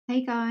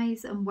Hey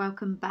guys, and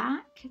welcome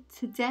back.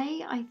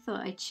 Today I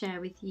thought I'd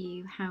share with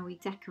you how we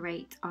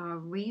decorate our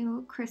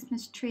real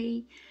Christmas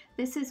tree.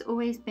 This has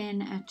always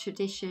been a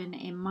tradition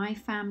in my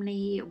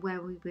family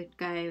where we would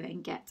go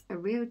and get a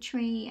real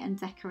tree and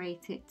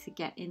decorate it to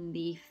get in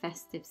the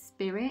festive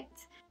spirit.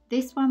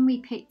 This one we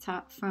picked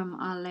up from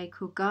our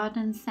local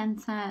garden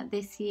centre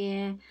this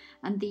year,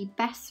 and the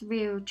best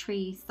real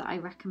trees that I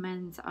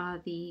recommend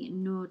are the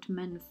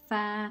Nordman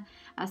fir,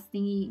 as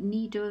the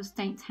needles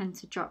don't tend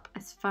to drop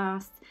as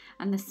fast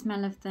and the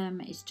smell of them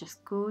is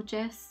just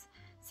gorgeous.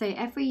 So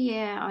every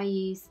year I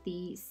use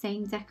the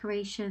same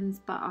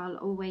decorations, but I'll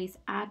always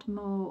add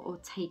more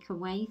or take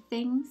away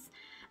things.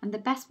 And the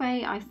best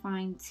way I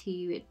find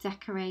to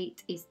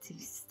decorate is to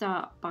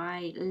start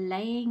by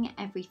laying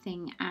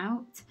everything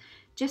out,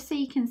 just so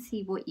you can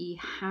see what you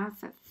have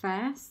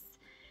first.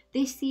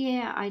 This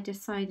year I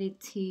decided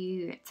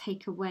to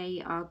take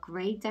away our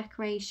grey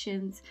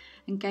decorations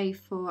and go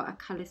for a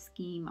colour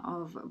scheme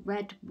of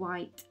red,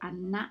 white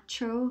and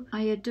natural.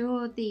 I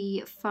adore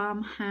the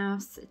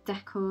farmhouse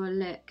decor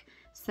look,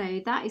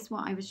 so that is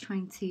what I was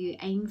trying to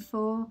aim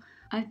for.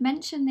 I've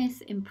mentioned this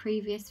in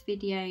previous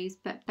videos,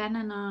 but Ben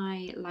and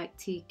I like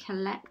to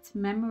collect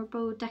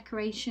memorable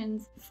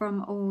decorations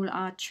from all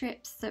our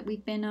trips that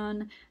we've been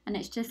on, and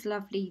it's just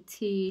lovely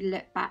to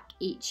look back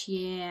each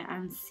year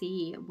and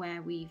see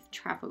where we've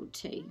travelled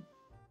to.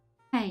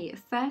 Okay,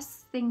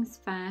 first things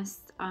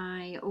first,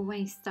 I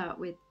always start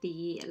with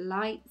the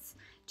lights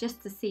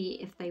just to see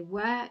if they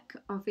work,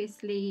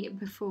 obviously,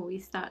 before we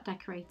start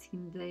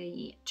decorating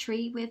the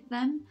tree with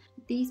them.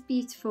 These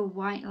beautiful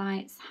white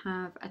lights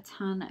have a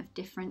ton of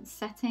different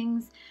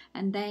settings,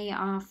 and they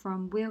are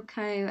from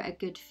Wilko a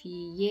good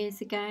few years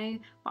ago,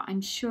 but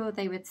I'm sure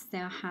they would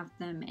still have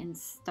them in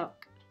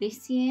stock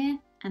this year.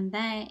 And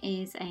there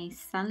is a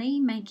Sully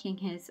making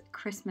his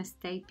Christmas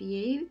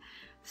debut.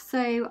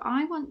 So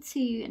I want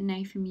to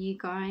know from you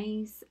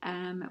guys,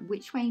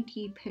 which way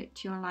do you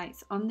put your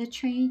lights on the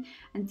tree,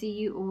 and do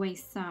you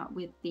always start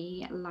with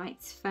the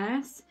lights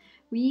first?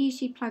 We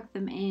usually plug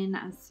them in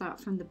and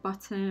start from the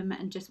bottom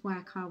and just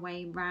work our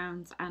way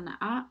round and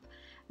up.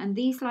 And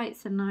these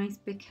lights are nice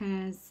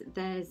because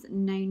there's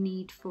no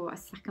need for a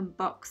second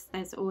box.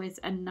 There's always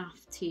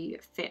enough to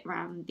fit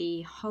around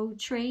the whole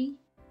tree.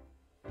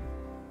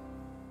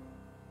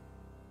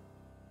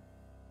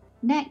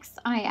 Next,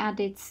 I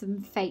added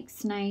some fake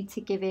snow to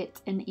give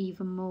it an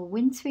even more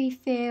wintry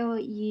feel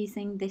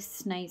using this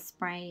snow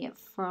spray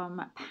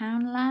from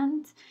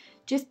Poundland.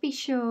 Just be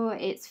sure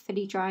it's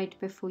fully dried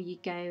before you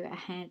go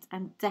ahead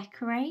and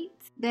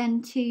decorate.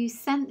 Then to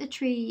scent the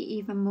tree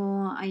even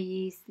more, I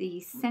use the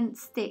scent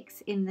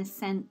sticks in the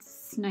scent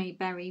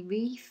Snowberry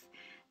Reef.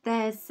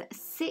 There's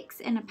 6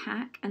 in a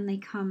pack and they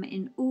come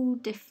in all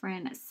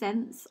different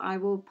scents. I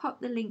will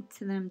pop the link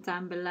to them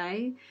down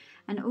below,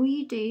 and all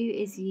you do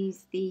is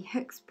use the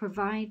hooks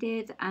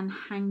provided and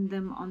hang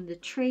them on the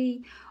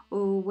tree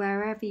or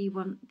wherever you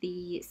want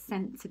the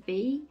scent to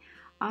be.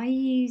 I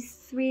use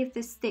 3 of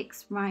the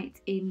sticks right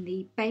in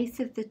the base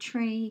of the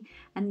tree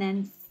and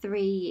then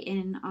 3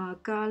 in our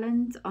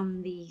garland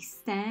on the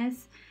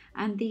stairs.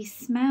 And the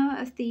smell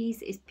of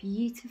these is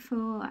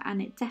beautiful,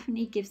 and it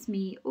definitely gives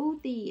me all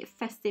the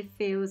festive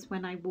feels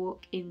when I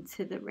walk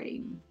into the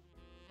room.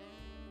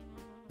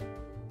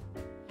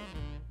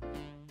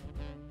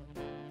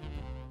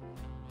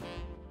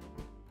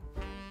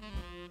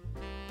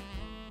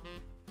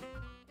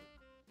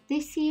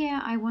 This year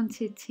I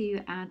wanted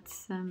to add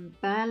some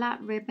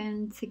burlap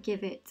ribbon to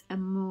give it a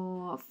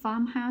more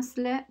farmhouse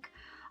look.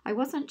 I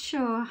wasn't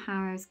sure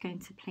how I was going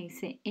to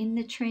place it in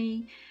the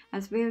tree,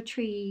 as real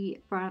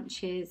tree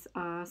branches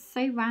are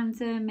so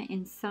random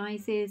in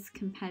sizes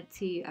compared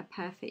to a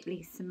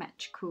perfectly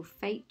symmetrical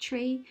fake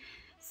tree.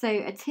 So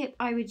a tip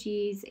I would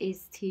use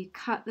is to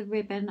cut the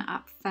ribbon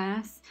up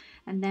first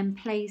and then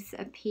place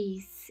a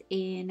piece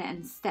in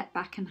and step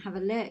back and have a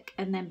look,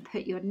 and then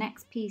put your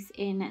next piece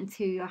in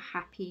until you're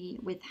happy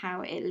with how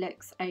it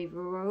looks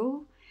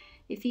overall.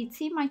 If you'd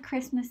seen my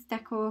Christmas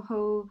decor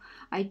haul,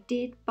 I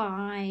did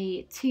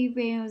buy 2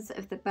 reels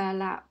of the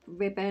burlap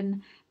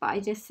ribbon, but I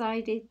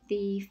decided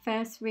the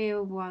first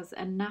reel was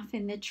enough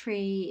in the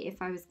tree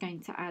if I was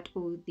going to add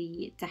all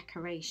the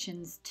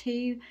decorations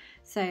too.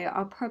 So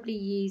I'll probably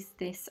use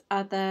this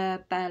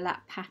other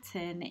burlap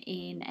pattern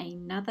in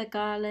another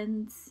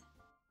garland.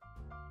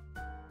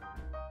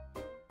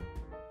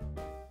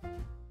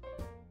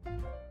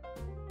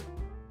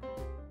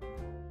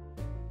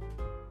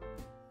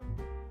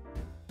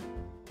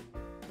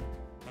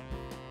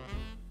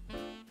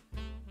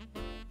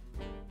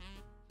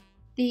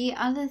 The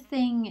other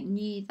thing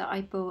new that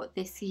I bought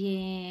this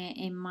year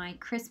in my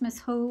Christmas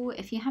haul,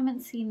 if you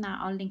haven't seen that,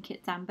 I'll link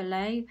it down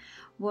below,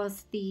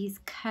 was these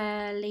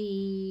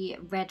curly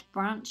red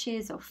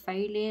branches or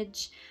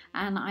foliage,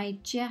 and I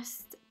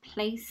just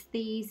placed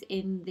these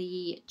in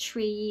the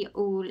tree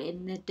all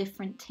in the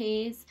different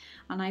tiers,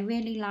 and I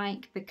really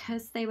like,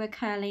 because they were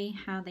curly,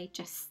 how they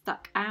just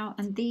stuck out.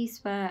 And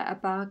these were a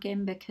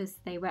bargain because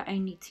they were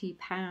only £2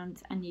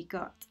 and you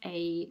got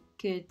a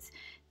good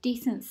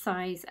decent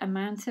size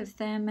amount of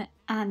them,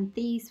 and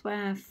these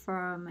were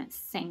from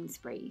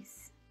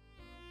Sainsbury's.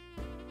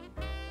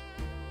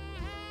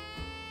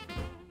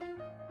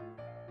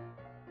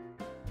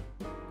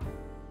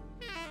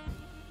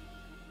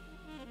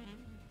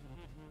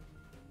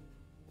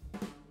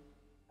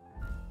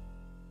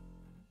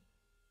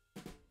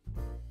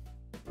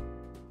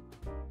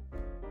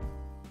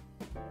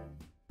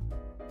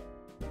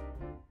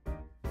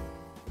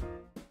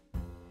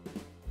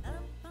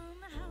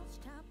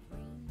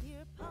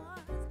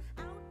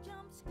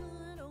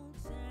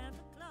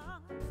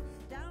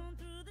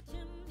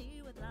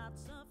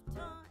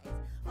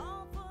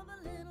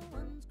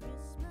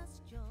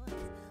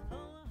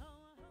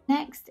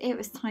 Next, it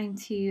was time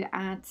to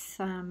add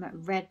some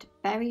red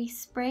berry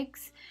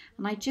sprigs,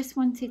 and I just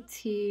wanted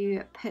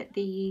to put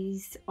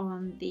these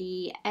on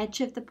the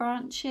edge of the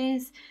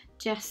branches,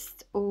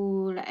 just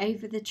all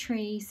over the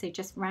tree, so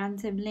just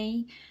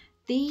randomly.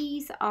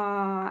 These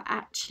are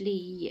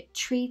actually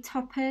tree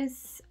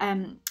toppers,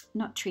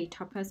 not tree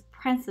toppers,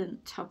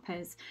 present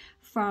toppers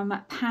from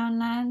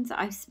Poundland.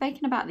 I've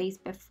spoken about these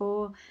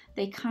before.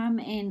 They come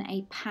in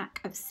a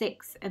pack of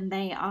 6 and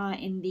they are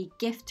in the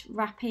gift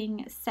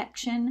wrapping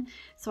section.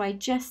 So I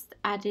just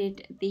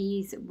added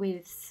these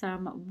with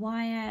some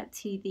wire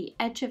to the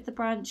edge of the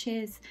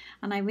branches,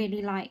 and I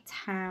really liked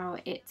how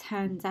it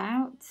turned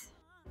out.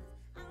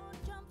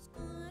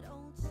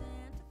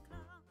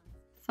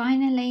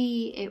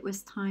 Finally, it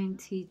was time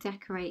to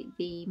decorate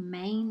the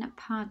main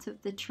part of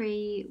the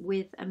tree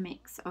with a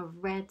mix of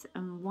red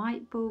and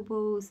white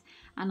baubles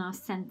and our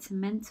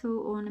sentimental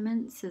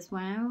ornaments as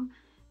well.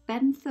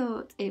 Ben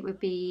thought it would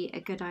be a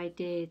good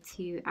idea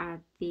to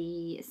add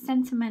the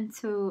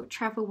sentimental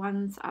travel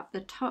ones up the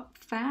top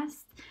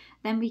first.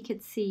 Then we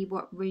could see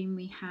what room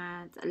we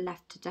had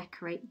left to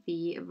decorate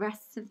the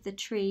rest of the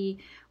tree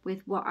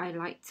with what I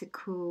like to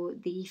call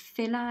the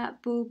filler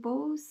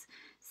baubles.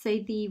 So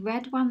the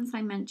red ones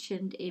I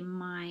mentioned in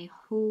my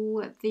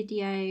haul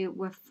video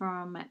were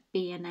from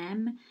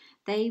B&M.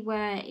 They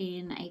were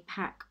in a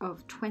pack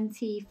of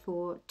 20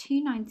 for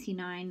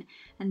 £2.99,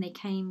 and they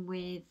came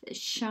with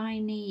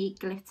shiny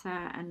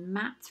glitter and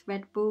matte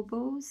red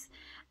baubles.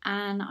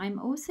 And I'm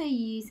also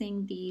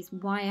using these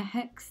wire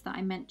hooks that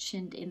I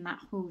mentioned in that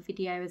haul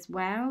video as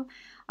well.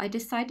 I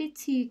decided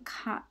to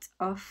cut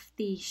off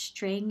the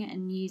string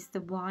and use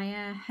the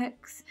wire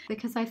hooks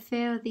because I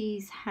feel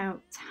these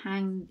helped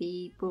hang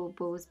the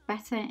baubles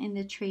better in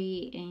the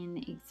tree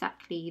in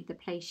exactly the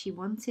place you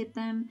wanted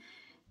them.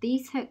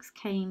 These hooks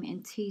came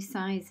in 2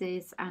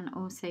 sizes and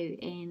also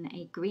in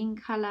a green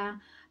colour,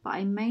 but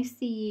I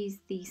mostly used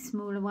the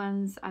smaller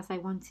ones as I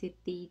wanted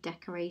the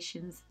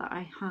decorations that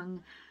I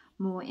hung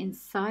more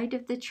inside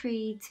of the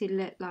tree to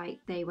look like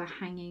they were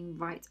hanging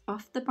right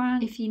off the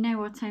branch, if you know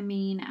what I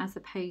mean, as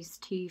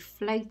opposed to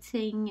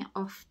floating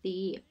off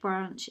the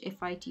branch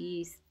if I'd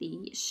used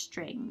the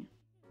string.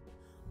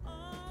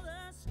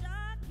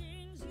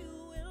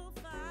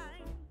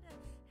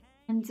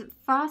 And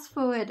fast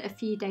forward a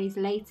few days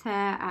later,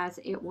 as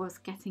it was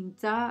getting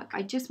dark,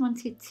 I just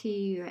wanted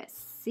to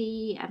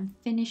see and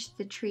finish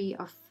the tree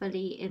off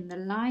fully in the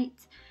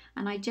light,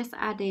 and I just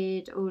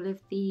added all of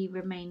the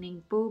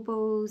remaining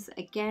baubles,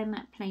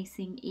 again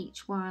placing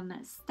each one,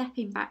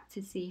 stepping back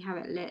to see how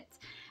it looked,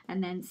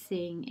 and then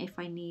seeing if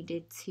I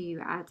needed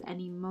to add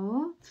any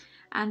more.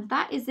 And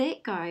that is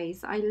it,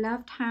 guys. I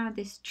loved how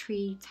this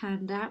tree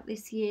turned out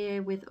this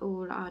year with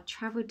all our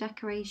travel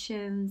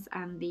decorations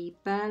and the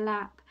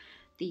burlap,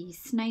 the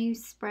snow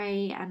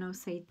spray, and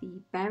also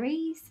the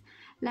berries.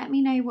 Let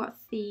me know what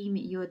theme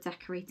you're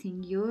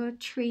decorating your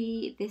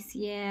tree this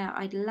year.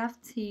 I'd love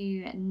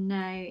to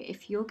know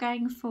if you're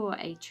going for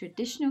a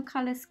traditional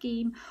colour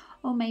scheme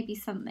or maybe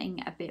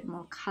something a bit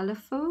more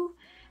colourful.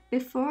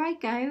 Before I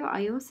go,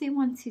 I also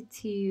wanted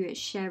to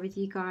share with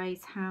you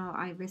guys how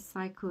I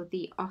recycle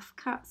the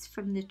offcuts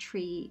from the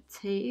tree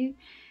too.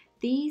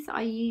 These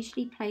I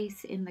usually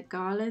place in the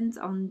garland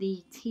on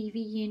the TV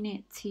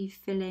unit to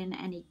fill in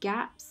any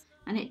gaps,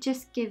 and it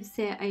just gives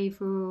it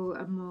overall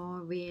a more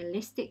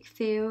realistic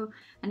feel,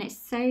 and it's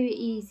so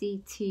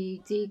easy to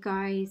do,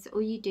 guys.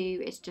 All you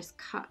do is just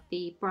cut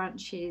the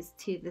branches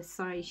to the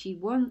size you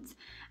want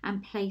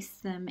and place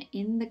them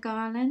in the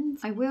garland.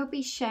 I will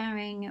be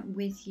sharing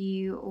with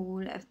you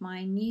all of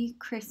my new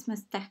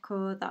Christmas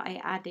decor that I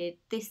added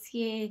this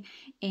year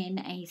in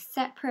a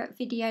separate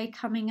video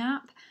coming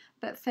up.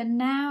 But for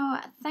now,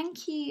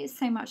 thank you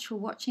so much for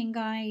watching,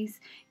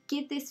 guys.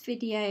 Give this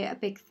video a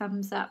big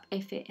thumbs up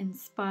if it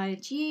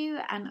inspired you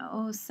and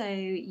also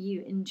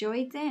you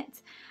enjoyed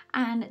it.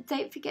 And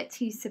don't forget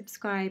to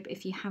subscribe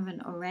if you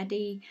haven't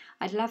already.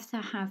 I'd love to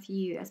have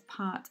you as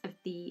part of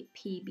the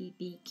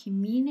PBB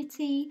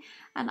community.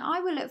 And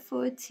I will look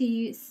forward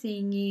to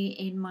seeing you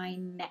in my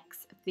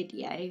next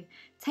video.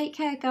 Take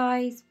care,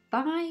 guys.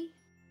 Bye.